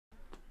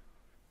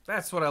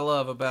That's what I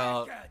love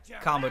about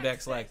combo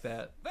decks like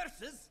that.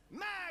 Versus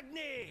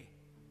Magni.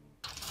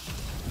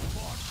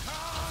 For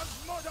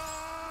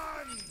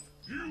Cosmodon!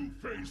 You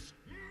face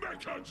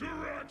Mecha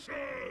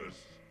Jaraxxus!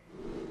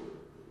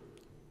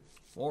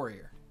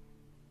 Warrior.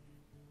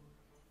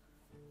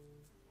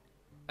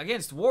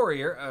 Against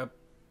Warrior,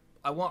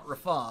 I want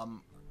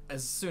Rafam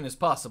as soon as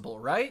possible,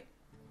 right?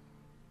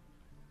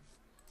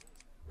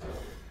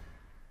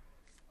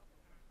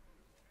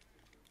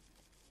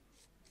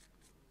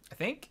 I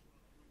think.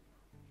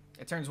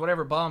 It turns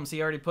whatever bombs he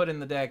already put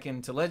in the deck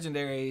into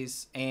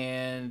legendaries,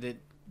 and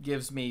it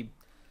gives me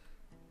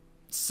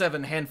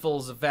 7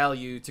 handfuls of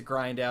value to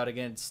grind out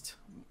against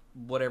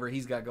whatever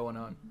he's got going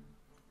on.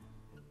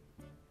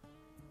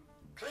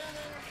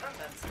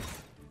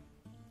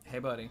 Hey,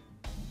 buddy.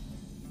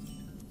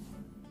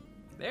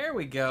 There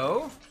we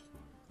go.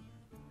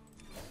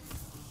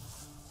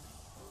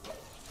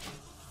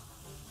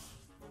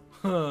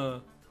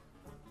 Huh.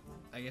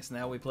 I guess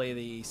now we play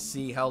the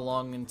see how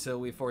long until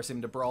we force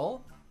him to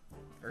brawl.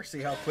 Or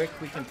see how quick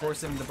we can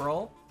force him to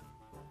brawl.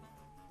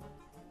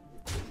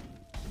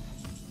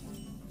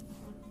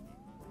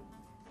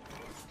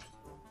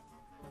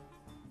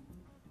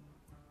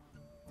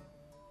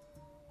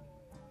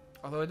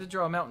 Although I did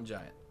draw a mountain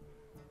giant.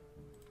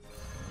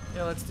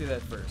 Yeah, let's do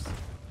that first.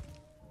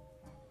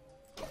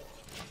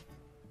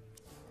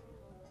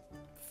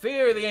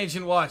 Fear the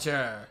Ancient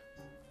Watcher!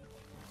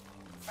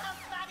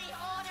 Somebody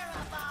order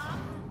a bomb!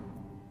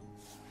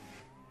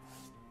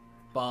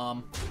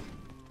 Bomb.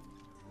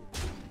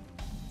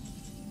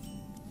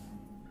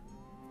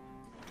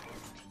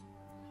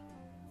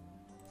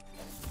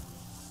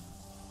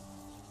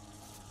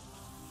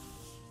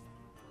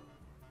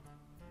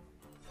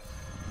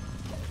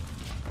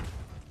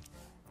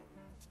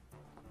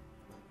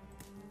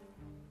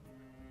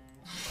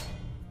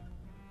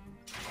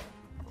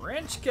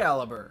 Wrench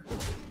Caliber.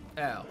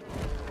 Ow.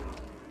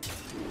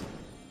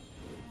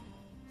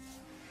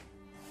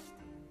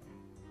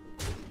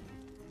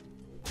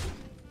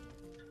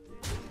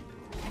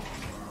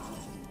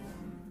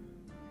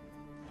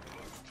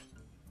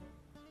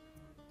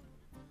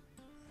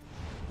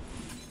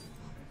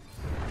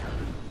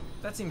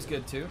 That seems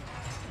good too.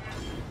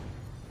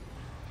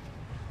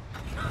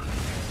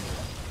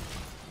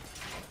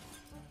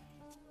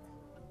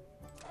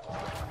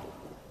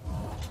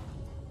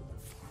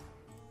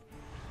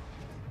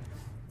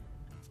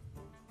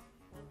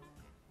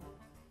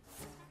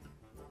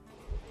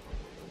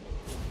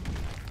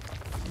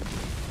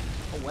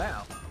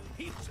 Wow.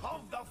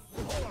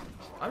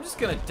 I'm just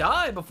gonna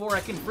die before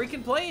I can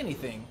freaking play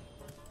anything.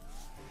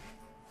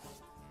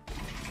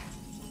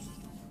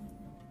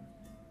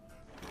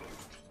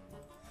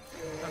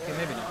 Okay,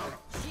 maybe not.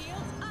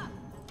 Shields up!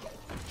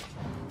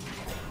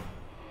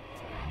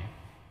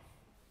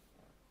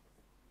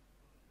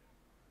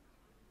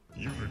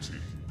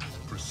 Unity,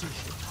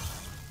 precision,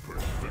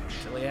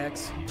 perfection. Silly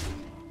axe.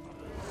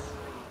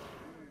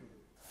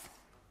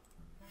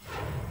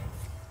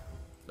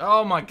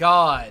 Oh my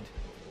god.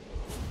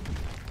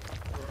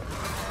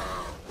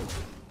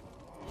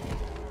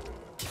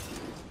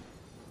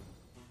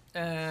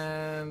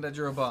 And I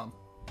drew a bomb.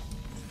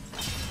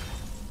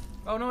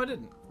 Oh, no, I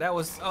didn't. That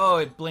was... Oh,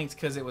 it blinked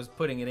because it was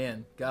putting it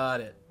in.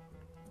 Got it.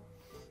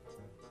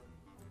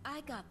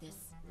 I got this.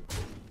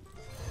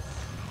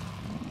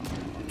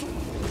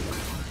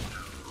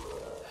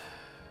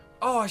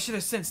 Oh, I should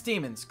have sensed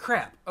demons.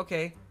 Crap.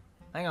 Okay.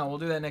 Hang on, we'll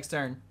do that next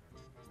turn.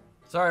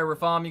 Sorry,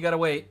 Rafam, you gotta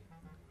wait.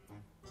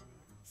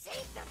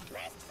 Save the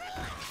best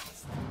for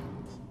last!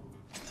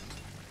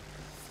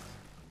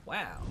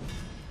 Wow.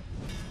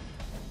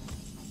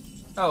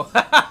 Oh.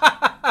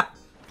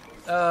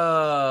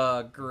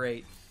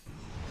 Great.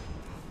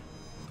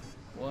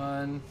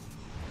 1,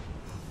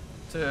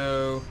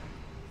 2.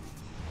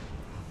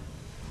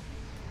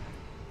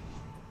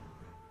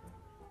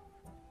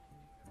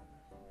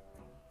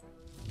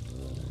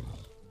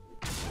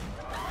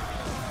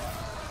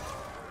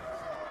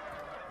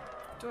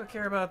 Do I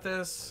care about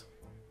this?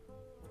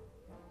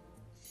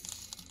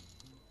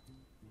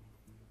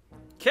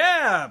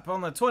 Cap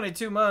on the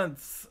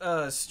 22-month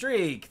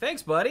streak.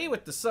 Thanks, buddy,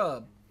 with the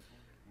sub.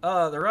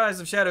 The Rise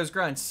of Shadows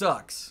grind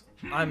sucks.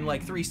 I'm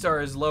like 3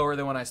 stars lower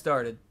than when I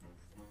started.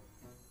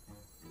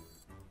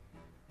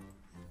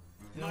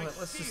 You know what?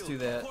 Let's just do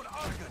that.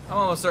 I'm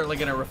almost certainly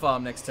gonna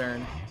Rafam next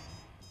turn. I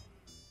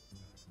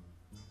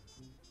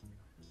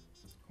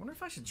wonder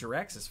if I should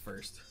Jaraxxus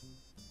first.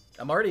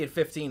 I'm already at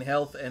 15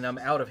 health and I'm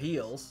out of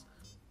heals.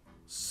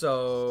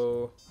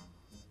 So...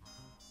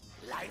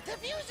 Light the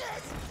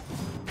fuses!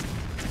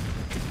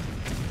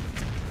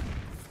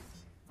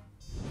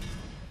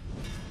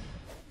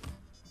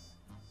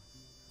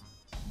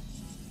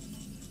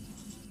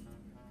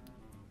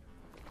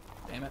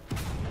 Damn it.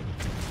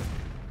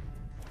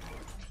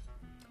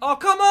 Oh,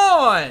 come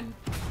on!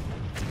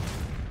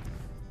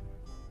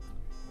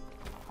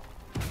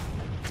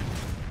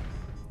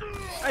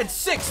 I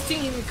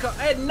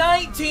had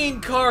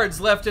 19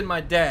 cards left in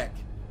my deck.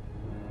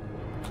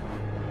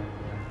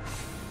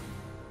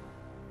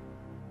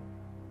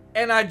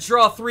 And I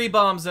draw 3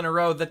 bombs in a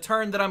row the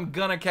turn that I'm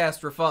gonna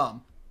cast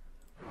Rafam.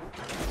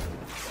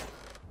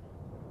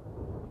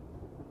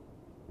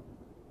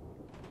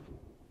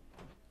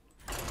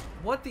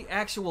 What the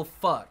actual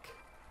fuck?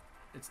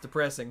 It's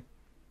depressing.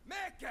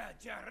 Mecha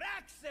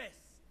Jaraxxus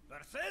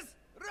versus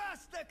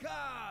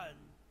Rastakhan.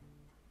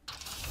 Who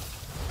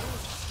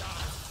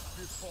stands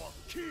before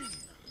King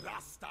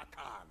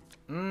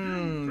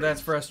Rastakhan? That's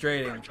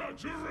frustrating. Mecha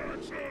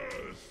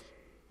Jaraxxus!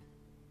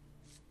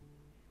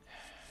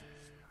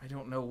 I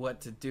don't know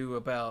what to do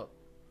about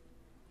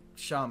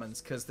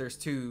shamans, because there's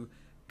 2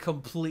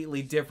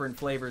 completely different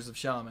flavors of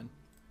shaman.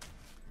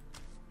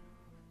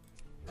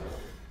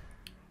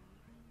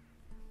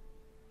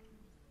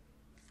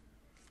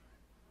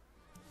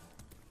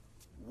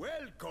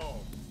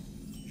 Welcome.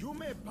 You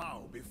may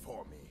bow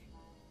before me.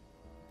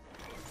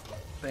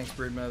 Thanks,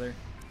 Broodmother.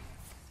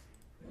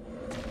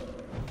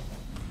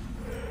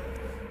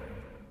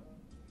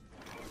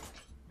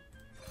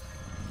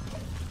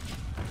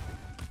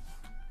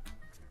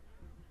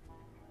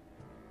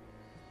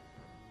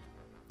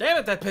 Damn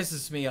it, that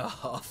pisses me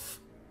off.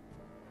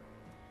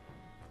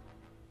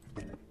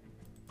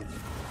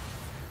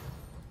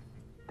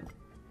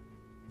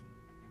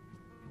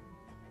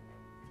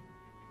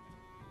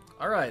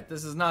 Alright,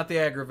 this is not the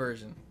aggro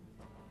version.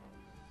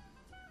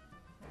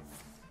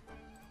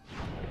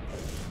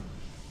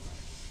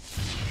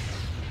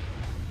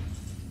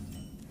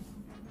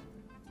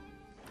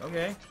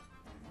 Okay.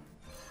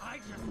 I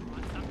just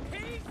want some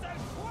peace and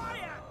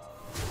quiet.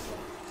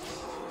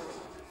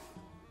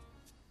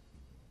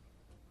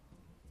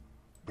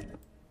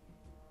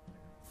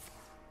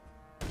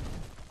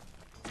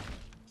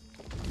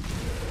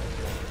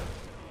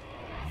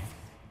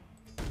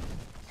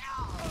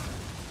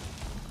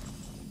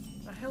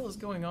 What the hell is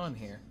going on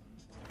here?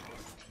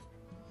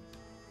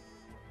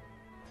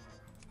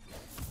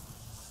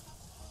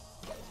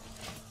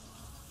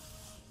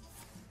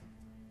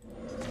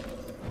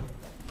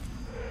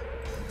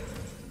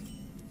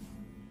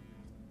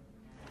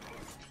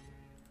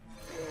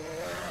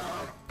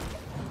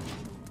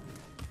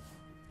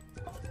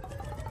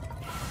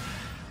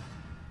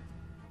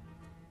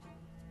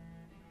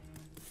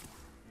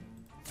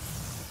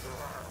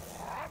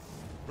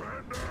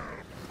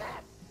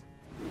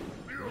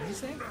 What did he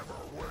say?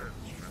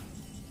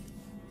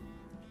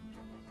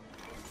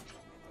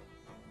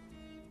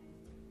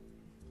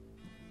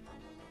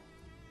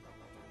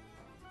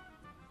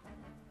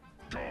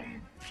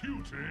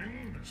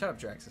 Computing. Shut up,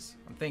 Jaraxxus.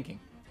 I'm thinking.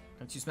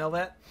 Don't you smell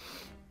that?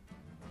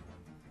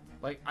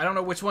 Like, I don't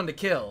know which one to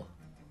kill.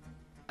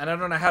 And I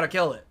don't know how to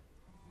kill it.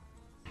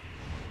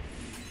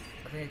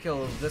 I think I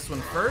kill this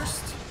one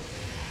first.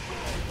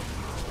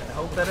 And I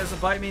hope that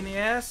doesn't bite me in the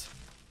ass.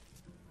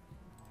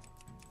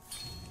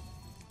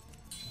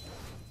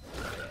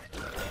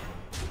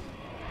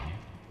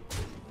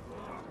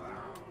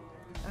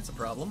 That's a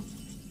problem.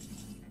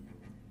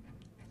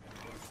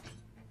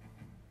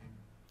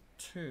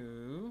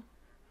 2.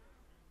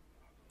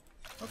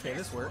 Okay,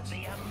 this works.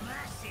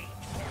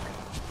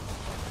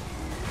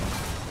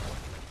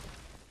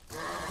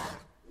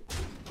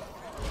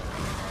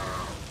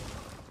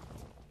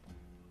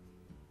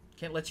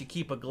 Can't let you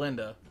keep a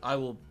Glinda. I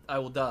will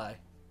die.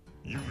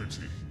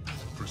 Unity.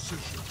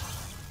 Precision.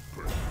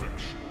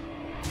 Perfection.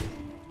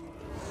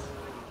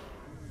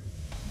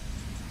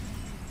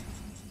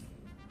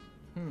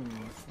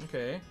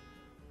 Okay.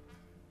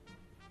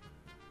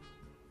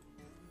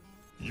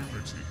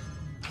 Unity.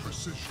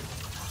 Precision.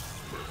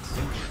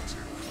 Perfection.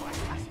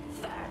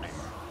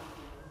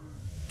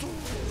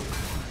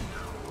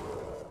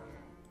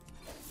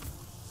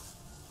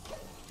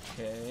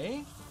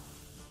 Okay.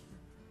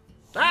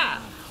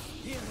 Ah!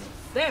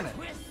 Damn it!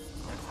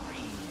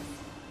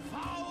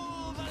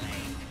 Foul the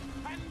lake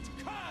and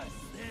curse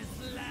this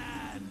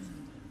land.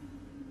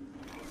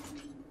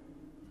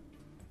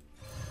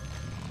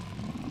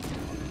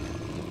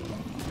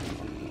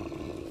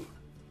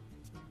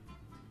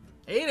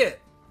 Ate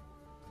it!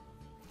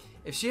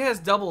 If she has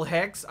double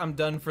hex, I'm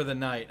done for the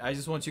night. I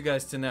just want you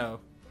guys to know.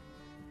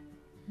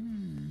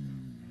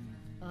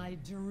 I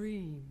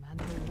dream and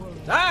the world.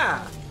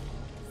 Ah!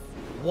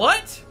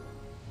 What?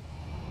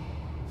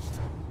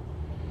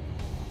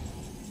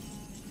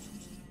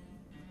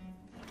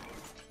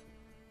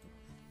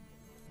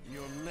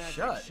 Your magic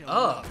Shut shall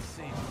up. not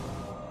save you.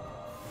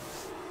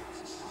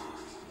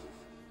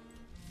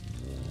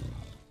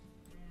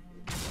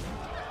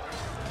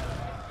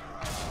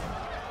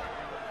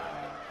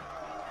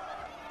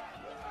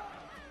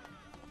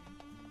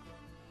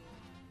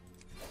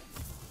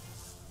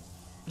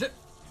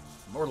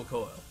 Mortal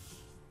Coil.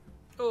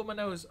 Oh, my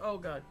nose. Oh,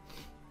 God.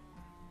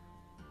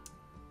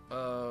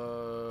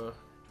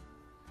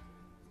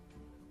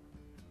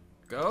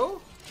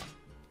 Go?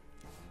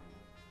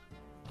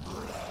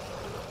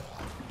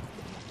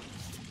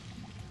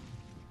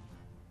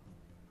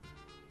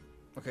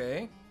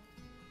 Okay.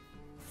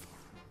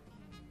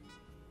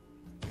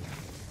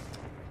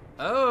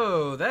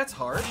 Oh, that's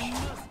hard. You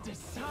must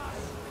decide.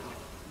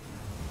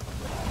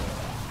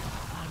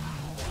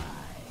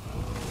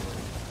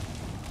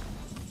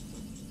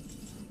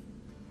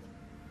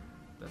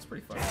 That's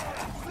pretty fun.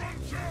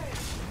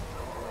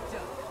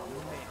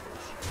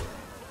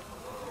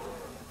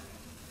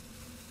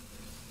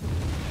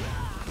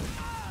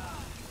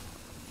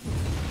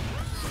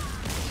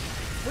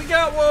 We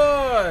got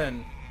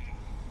one!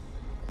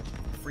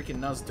 Freaking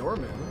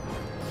Nozdormu.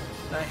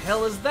 The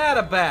hell is that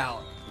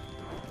about?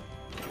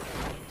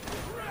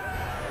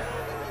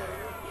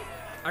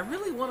 I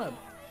really wanna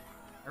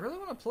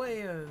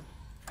play a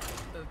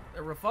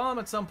Reform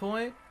at some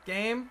point.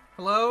 Game?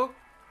 Hello?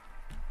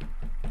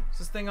 Is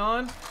this thing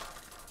on?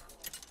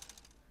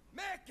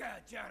 Lord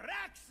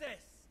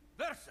Jaraxxus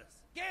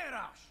versus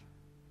Garrosh.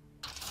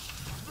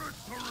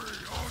 Victory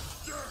or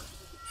death!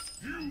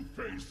 You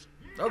face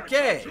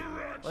Okay, Lord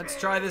Jaraxxus. let's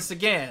try this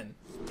again.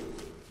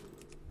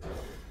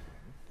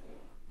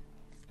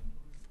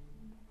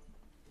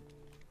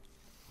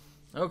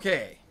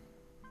 Okay.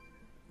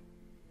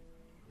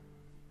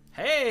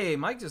 Hey,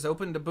 Mike just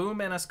opened a Boom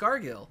and a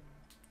Scargill.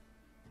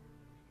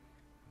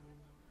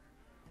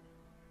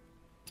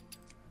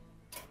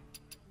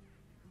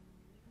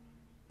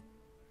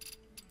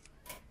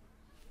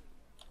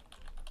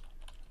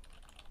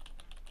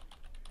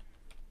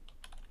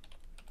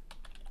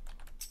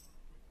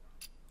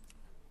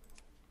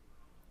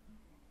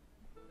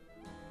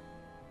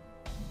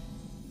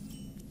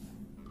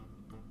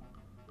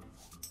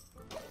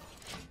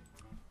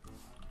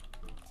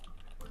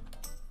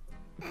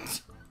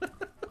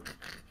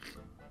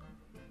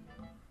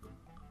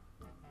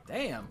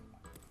 Damn.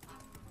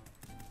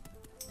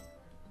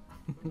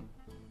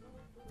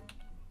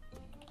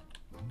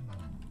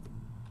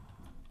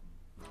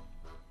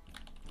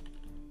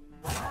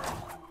 I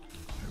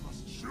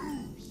must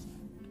choose.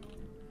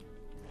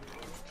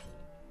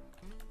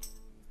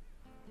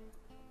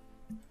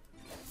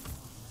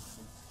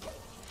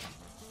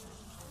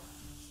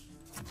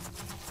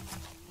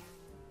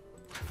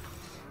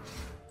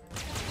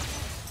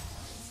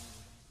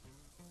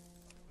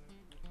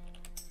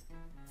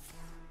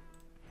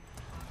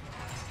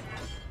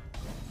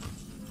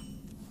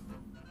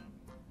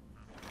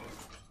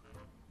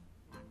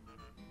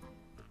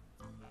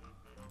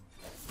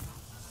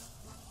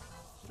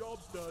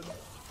 Job's done.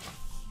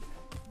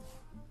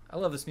 I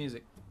love this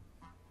music.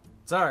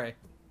 Sorry.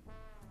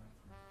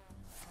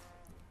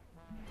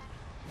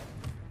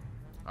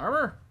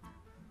 Armor?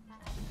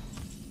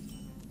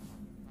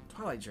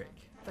 Twilight Drake.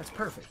 That's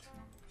perfect.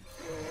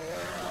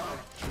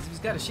 'Cause if he's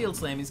got a shield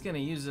slam, he's gonna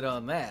use it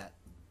on that.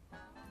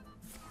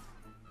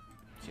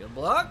 Shield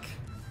block.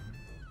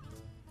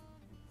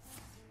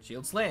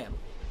 Shield slam.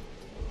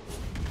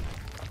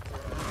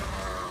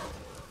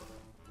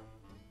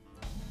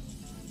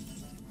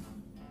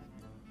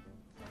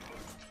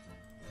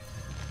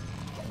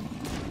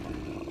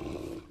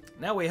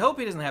 Now we hope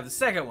he doesn't have the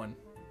second one.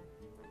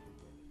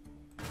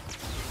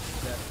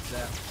 Zap,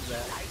 zap,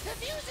 zap. Light the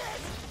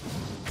fuses!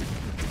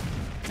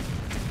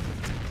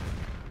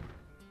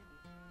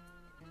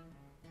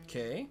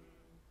 Okay.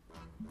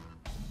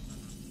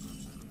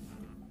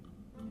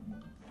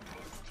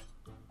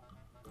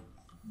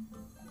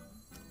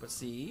 But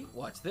see,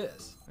 watch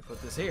this. I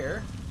put this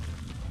here.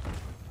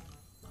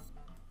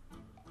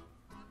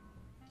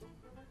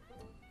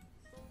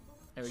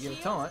 And we get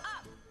a taunt.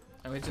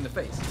 And we hit you in the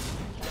face.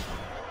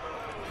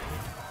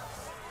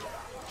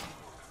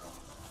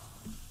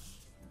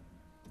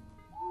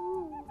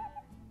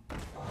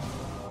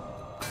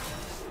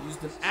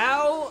 Used an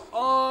owl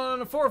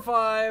on a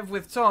 4/5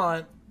 with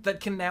taunt that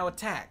can now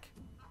attack.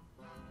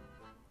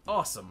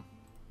 Awesome.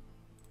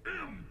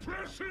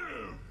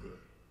 Impressive!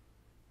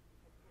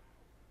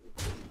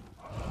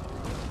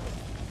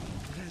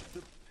 Let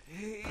the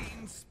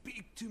pain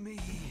speak to me.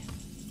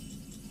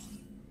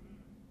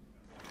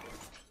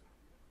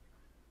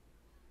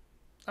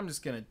 I'm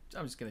just gonna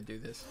do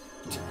this.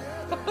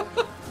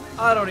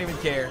 I don't even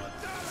care.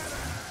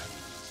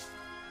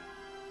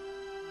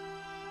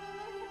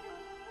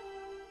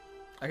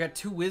 I got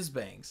 2 whiz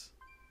bangs.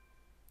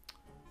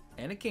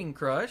 And a King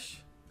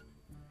Crush.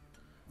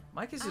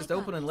 Mike is just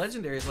opening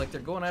legendaries like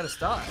they're going out of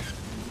stock.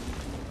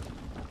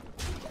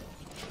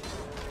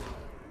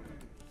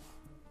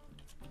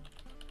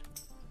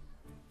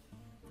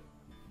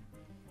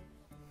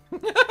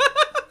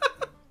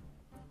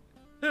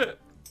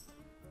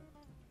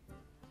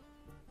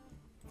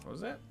 What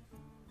was that?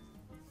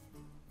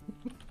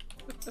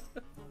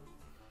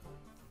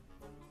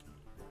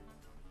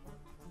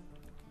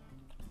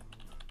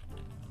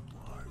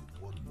 I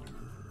wonder.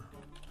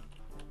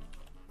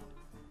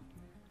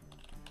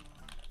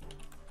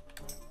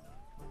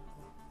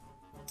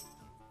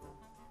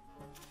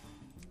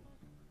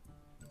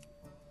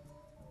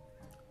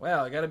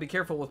 Wow, I gotta be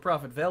careful with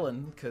Prophet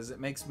Velen, because it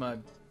makes my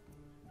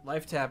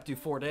life tap do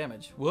 4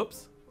 damage.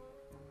 Whoops.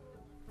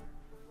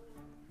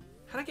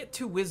 How'd I get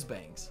 2 whiz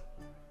bangs?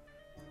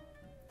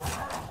 I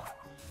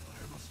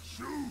must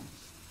choose.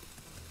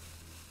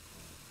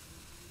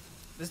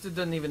 This dude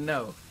doesn't even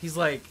know. He's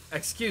like,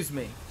 excuse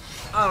me,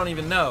 I don't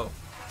even know.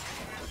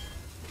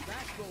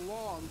 That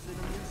belongs in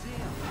a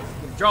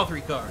museum. Draw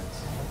 3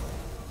 cards.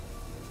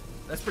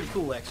 That's pretty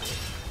cool, actually.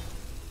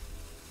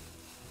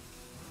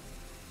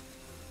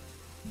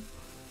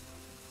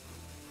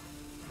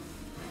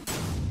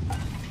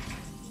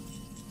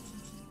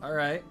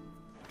 Alright.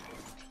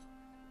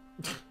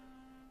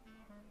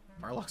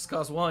 Marlocks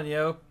cost 1,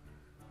 yo.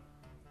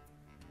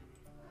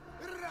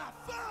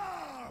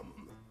 Rafam!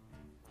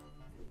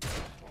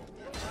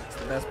 It's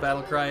the best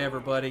battle cry ever,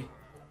 buddy.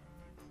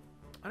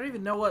 I don't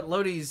even know what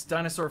Lodi's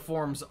dinosaur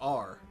forms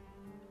are.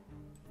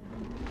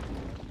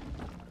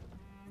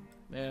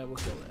 Yeah, we'll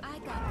kill that. I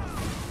got this.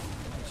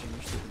 Punch in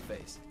your stupid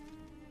face.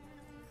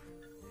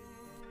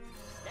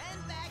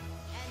 Stand back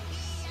and be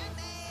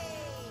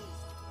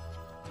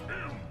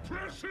amazed.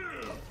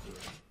 Impressive!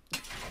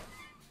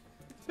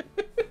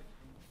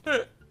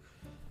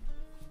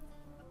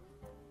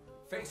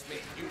 Face me,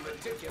 you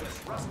ridiculous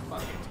rust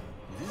bucket.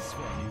 This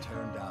one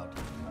turned out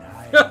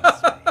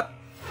nice.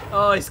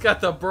 Oh, he's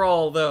got the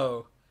brawl,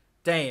 though.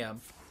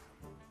 Damn.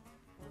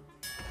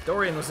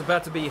 Dorian was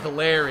about to be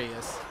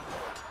hilarious.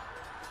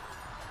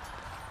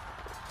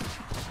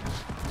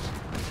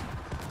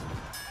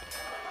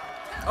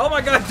 Oh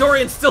my god,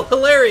 Dorian's still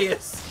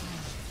hilarious!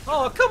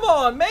 Oh, come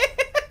on, man!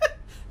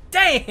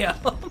 Damn!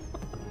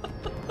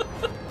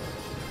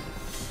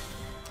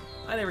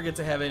 I never get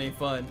to have any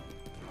fun.